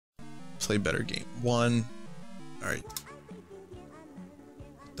Play better game. 1. Alright.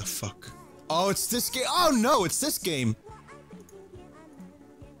 What the fuck? Oh, it's this game. Oh no, it's this game.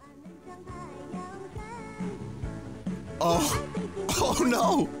 Oh. Oh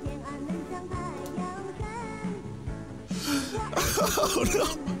no. Oh no.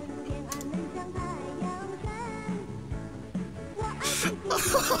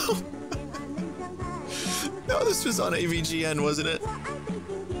 No, this was on AVGN, wasn't it?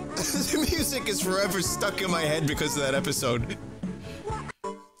 The music is forever stuck in my head because of that episode.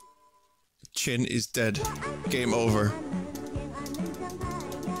 Chin is dead. Game over.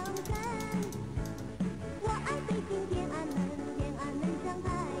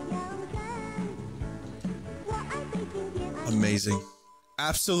 Amazing.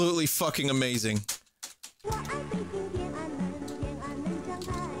 Absolutely fucking amazing.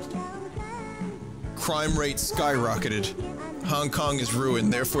 Crime rate skyrocketed. Hong Kong is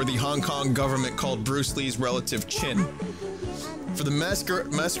ruined, therefore the Hong Kong government called Bruce Lee's relative Chin. For the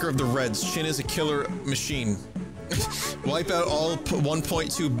massacre of the Reds, Chin is a killer machine. Wipe out all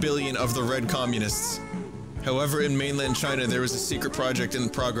 1.2 billion of the Red communists. However, in mainland China, there was a secret project in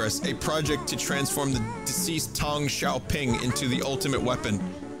progress, a project to transform the deceased Tang Xiaoping into the ultimate weapon.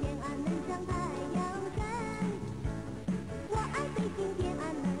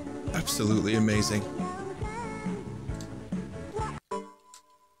 Absolutely amazing.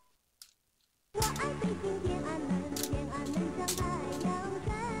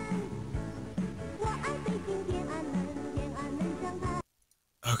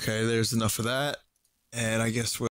 Okay, there's enough of that, and I guess we'll